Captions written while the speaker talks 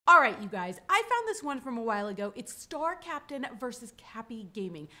All right, you guys, I found this one from a while ago. It's Star Captain versus Capi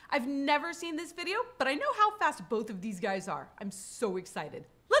Gaming. I've never seen this video, but I know how fast both of these guys are. I'm so excited.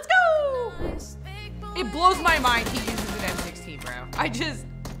 Let's go! It blows my mind he uses an M16, bro. I just...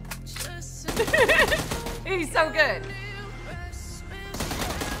 He's so good.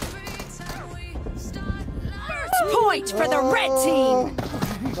 First point for the red team.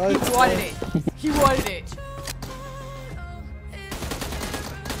 He wanted it. He wanted it.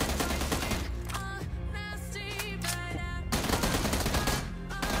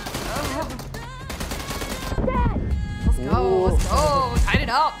 Let's go, let's go. Tighten it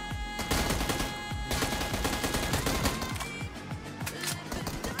up.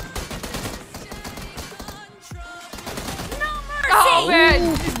 Oh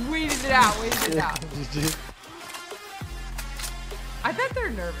man, just weeded it out, weeded it out. I bet they're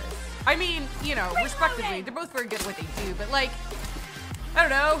nervous. I mean, you know, respectively, they're both very good at what they do, but like, I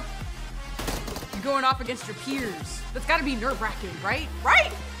don't know. You're going off against your peers. That's gotta be nerve-wracking, right?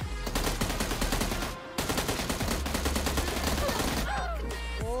 Right?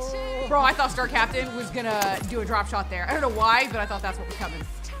 Bro, I thought Star Captain was gonna do a drop shot there. I don't know why, but I thought that's what was coming.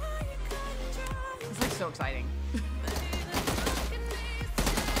 It's like so exciting.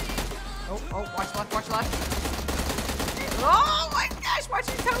 Oh, watch left, watch left. Oh my gosh, watch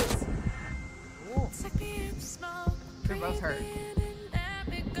your toes. Ooh. They're both hurt.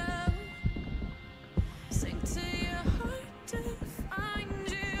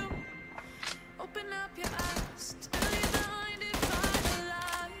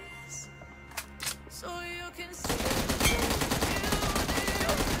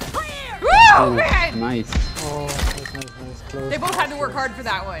 Oh man! Nice. Oh, nice. Close. They both had to work hard for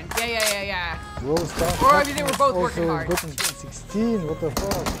that one. Yeah. Bro, stop. Or I mean, they were both working hard. Got in 16. What the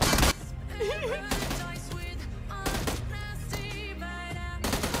fuck?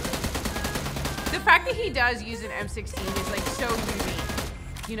 The fact that he does use an M16 is like so unique.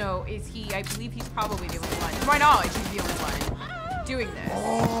 You know, I believe he's probably the only one. To my knowledge, he's the only one doing this.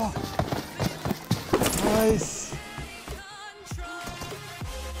 Oh, nice.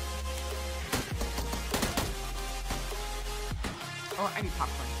 Oh, I need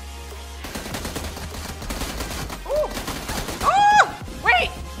popcorn. Ooh! Oh!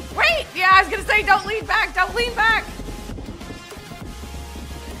 Wait! Yeah, I was gonna say, don't lean back! Don't lean back!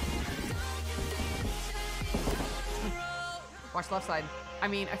 Watch left side. I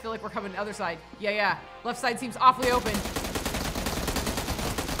mean, I feel like we're coming the other side. Yeah. Left side seems awfully open.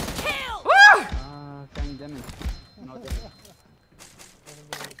 Kill! Woo! Kind damage. No damage.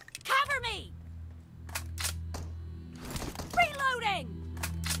 Cover me! Reloading!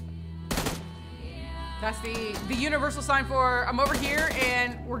 That's the universal sign for I'm over here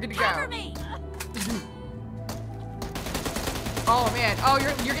and we're good to go. Cover me! Oh man. Oh,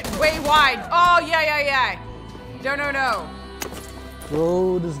 you're getting way wide. Oh yeah. No.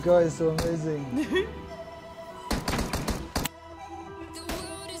 Bro, this guy is so amazing.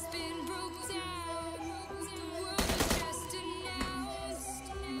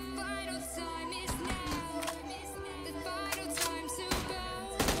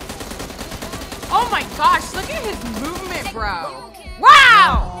 Oh my gosh, look at his movement, bro.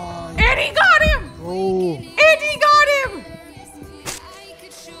 Wow! And he got him! Oh. And he got him!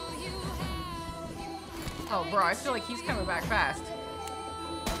 Oh, bro, I feel like he's coming back fast.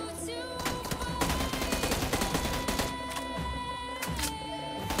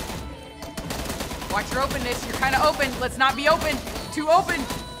 Watch your openness. You're kind of open. Let's not be open. Too open.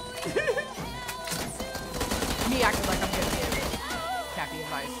 Me acting like I'm gonna give Cappy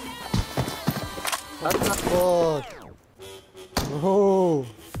advice. What the fuck? Bro.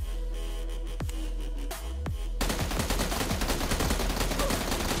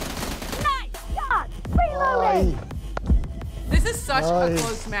 Nice shot! Reloading! This is such a Nice.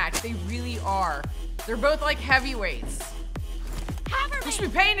 close match. They really are. They're both like heavyweights. Cover You me!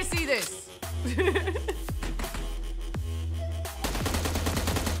 should be paying to see this.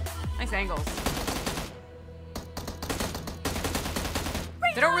 Nice angles.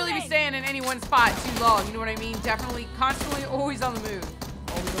 They don't really be staying in any one spot too long, you know what I mean? Definitely, constantly, always on the move.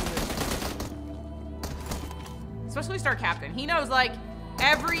 Always on the move. Especially Star Captain. He knows, like,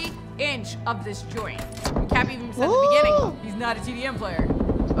 every inch of this joint. Cap even said at the beginning, he's not a TDM player.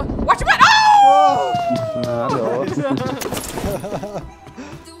 Oh, watch your butt! Oh!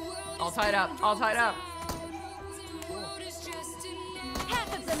 All tied up, all tied up.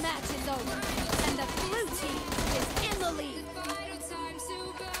 Half of the match is over, and the blue team is in the lead.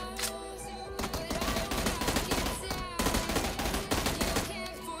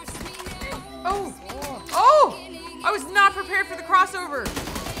 Oh! Oh! I was not prepared for the crossover.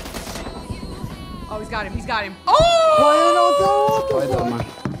 Oh, he's got him. He's got him. Oh!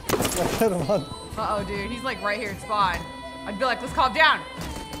 Spider-Man. Uh-oh, dude. He's like right here in spawn. I'd be like, let's calm down.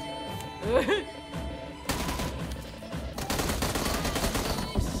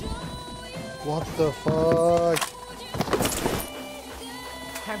 What the fuck?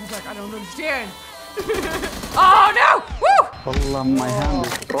 Capi's like, I don't understand. Oh, no! Woo! Wallah, my hand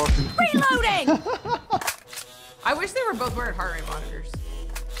is broken. Reloading! I wish they were both wearing heart rate monitors.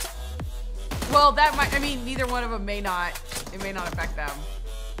 Well, that might, I mean, neither one of them may not, it may not affect them.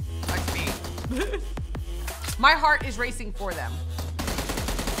 Like me. My heart is racing for them.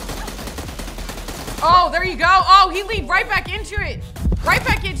 Oh, there you go. Oh, he leaned right back into it. Right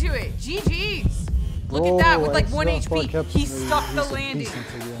back into it. GG's. Look at that with like 1 HP. He stuck the landing.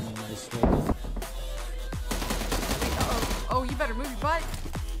 Oh, you better move your butt.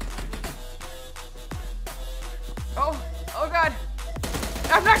 Oh, oh God.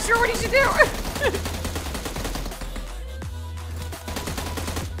 I'm not sure what he should do.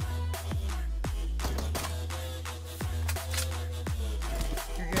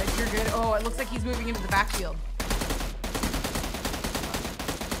 You're good, you're good. Oh, it looks like he's moving into the backfield.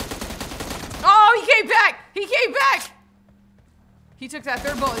 Oh, he came back! He came back! He took that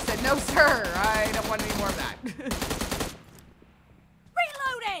third bullet and said, no, sir, I don't want any more of that.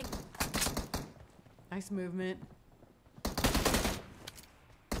 Reloading! Nice movement.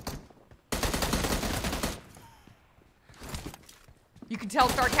 You can tell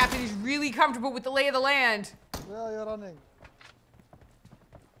Star Captain is really comfortable with the lay of the land. Where are you running?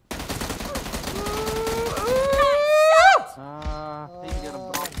 Finger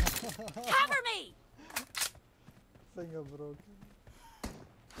broken. Cover me! Finger broken.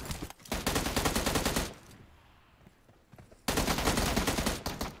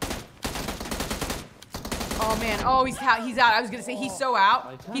 Oh man, oh he's out. I was gonna say he's so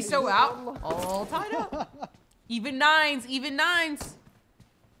out. He's so out. All tied up. Even nines, even nines.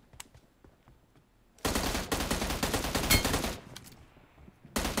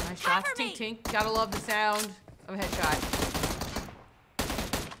 Nice shots, tink tink. Gotta love the sound of a headshot.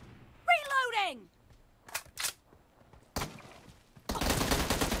 Reloading!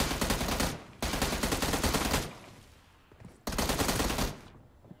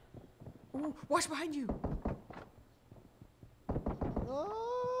 Ooh, watch behind you.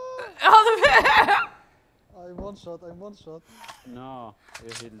 Oh, Oh, the I'm one shot, I'm one shot. No,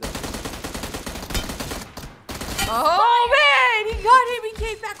 you healed them. Oh man, he got him. He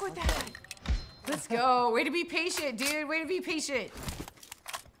came back with that. Let's go. Way to be patient, dude. Way to be patient.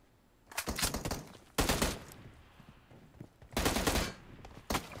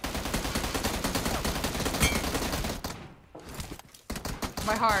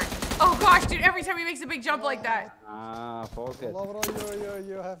 My heart. Oh gosh, dude, every time he makes a big jump like that. Ah, focus. Bro,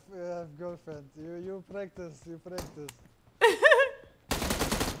 you have girlfriend. You practice, you practice.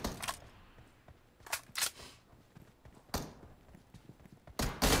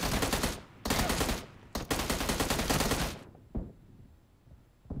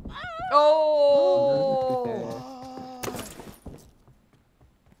 Oh!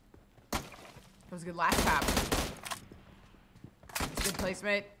 That was a good last tap. That's good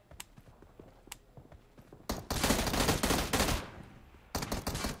placement.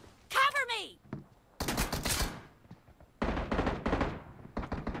 Cover me!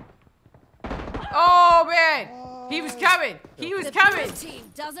 Oh man! He was coming! He was coming! The team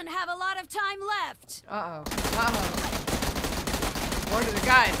doesn't have a lot of time left. Uh-oh. Uh-oh. Word to the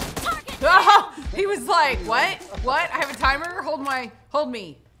gun. Target! Oh, he was like, what? What? I have a timer? Hold me.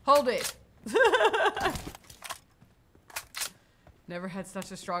 Hold it. Never had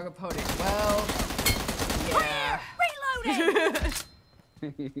such a strong opponent. Well, yeah.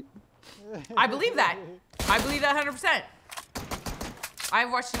 Reloading! I believe that. I believe that 100%.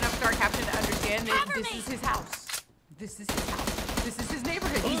 I've watched enough Star Captain to understand that this is his house. This is his house. This is his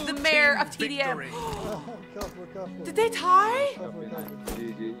neighborhood. He's the mayor of TDM. Careful. Did they tie?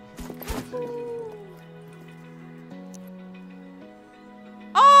 GG.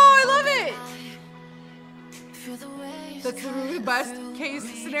 Oh, I love it. That's the best case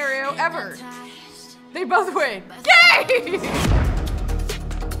scenario ever. They both win. Yay!